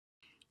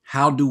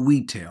How do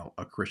we tell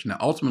a Christian? Now,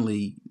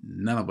 ultimately,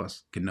 none of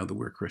us can know that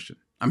we're a Christian.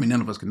 I mean,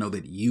 none of us can know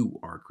that you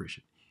are a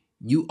Christian.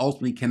 You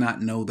ultimately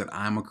cannot know that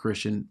I'm a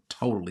Christian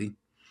totally,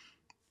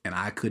 and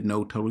I could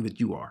know totally that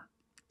you are.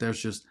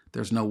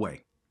 There's no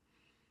way.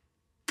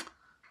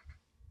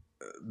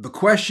 The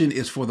question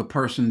is for the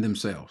person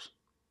themselves.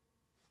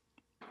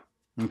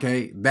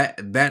 Okay,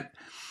 that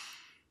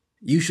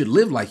you should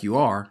live like you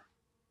are,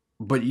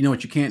 but you know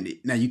what, you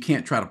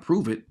can't try to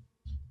prove it.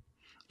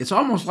 It's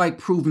almost like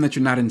proving that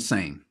you're not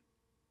insane.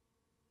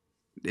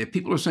 If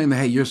people are saying that,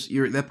 hey,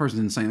 you're that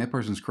person's insane, that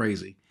person's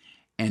crazy,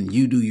 and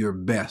you do your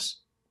best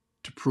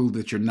to prove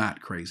that you're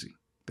not crazy,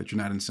 that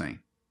you're not insane,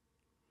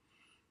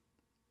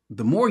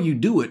 the more you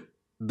do it,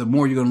 the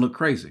more you're going to look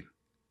crazy.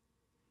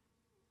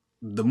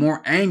 The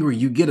more angry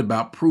you get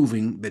about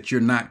proving that you're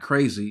not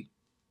crazy,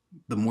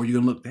 the more you're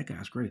going to look, that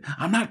guy's crazy.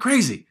 I'm not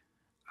crazy.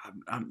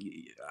 I'm,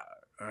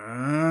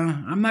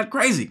 I'm not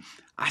crazy.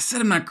 I said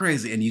I'm not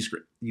crazy. And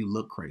you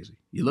look crazy.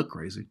 You look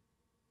crazy.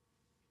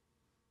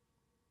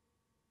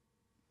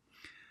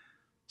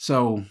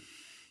 So,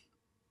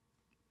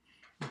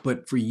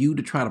 but for you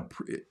to try to,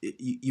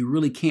 you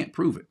really can't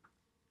prove it.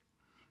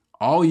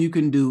 All you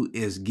can do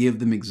is give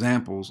them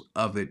examples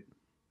of it,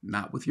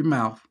 not with your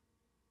mouth,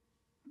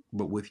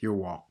 but with your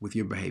walk, with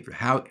your behavior,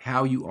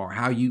 how you are,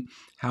 how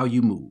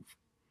you move.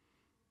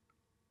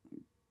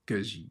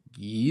 Because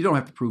you don't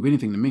have to prove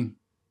anything to me.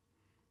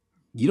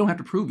 You don't have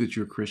to prove that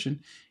you're a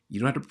Christian. You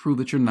don't have to prove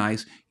that you're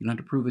nice. You don't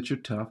have to prove that you're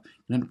tough.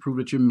 You don't have to prove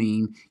that you're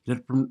mean.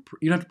 You don't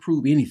have to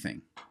prove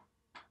anything.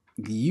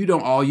 You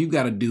don't. All you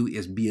got to do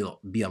is be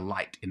a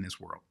light in this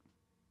world.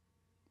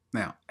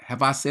 Now,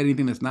 have I said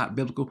anything that's not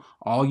biblical?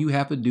 All you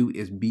have to do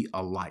is be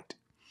a light,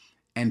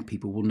 and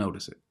people will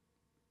notice it.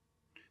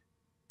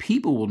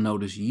 People will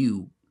notice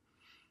you.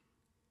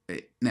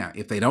 Now,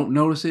 if they don't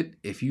notice it,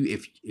 if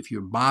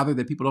you're bothered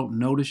that people don't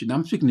notice it, and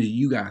I'm speaking to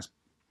you guys.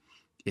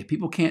 If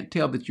people can't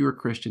tell that you're a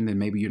Christian, then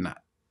maybe you're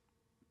not.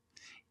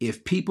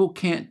 If people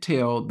can't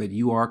tell that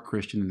you are a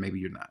Christian, then maybe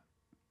you're not.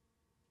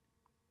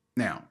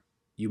 Now,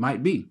 you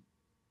might be.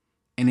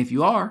 And if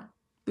you are,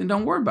 then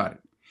don't worry about it.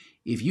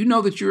 If you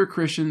know that you're a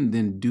Christian,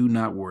 then do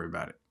not worry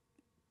about it.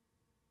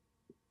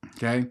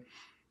 Okay?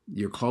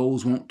 Your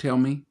clothes won't tell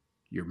me.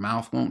 Your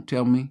mouth won't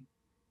tell me.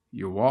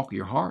 Your walk,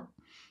 your heart.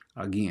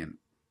 Again,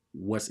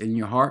 what's in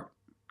your heart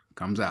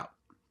comes out.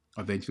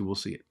 Eventually we'll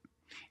see it.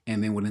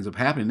 And then what ends up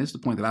happening, this is the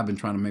point that I've been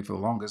trying to make for the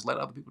longest, let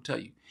other people tell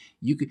you.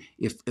 You could,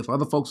 if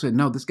other folks said,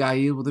 no, this guy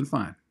is, well then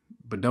fine.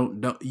 But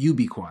don't you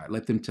be quiet.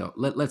 Let them tell.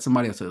 Let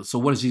somebody else tell. So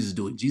what is Jesus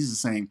doing? Jesus is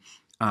saying,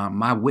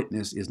 my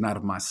witness is not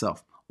of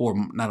myself, or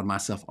not of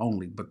myself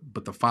only,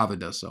 but the Father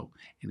does so.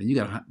 And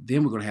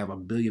then we're gonna have a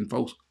billion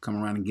folks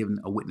come around and giving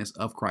a witness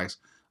of Christ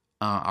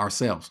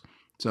ourselves.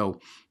 So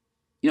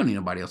you don't need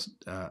nobody else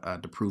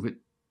to prove it.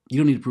 You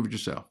don't need to prove it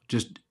yourself.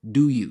 Just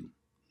do you.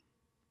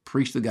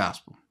 Preach the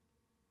gospel.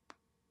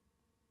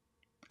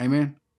 Amen.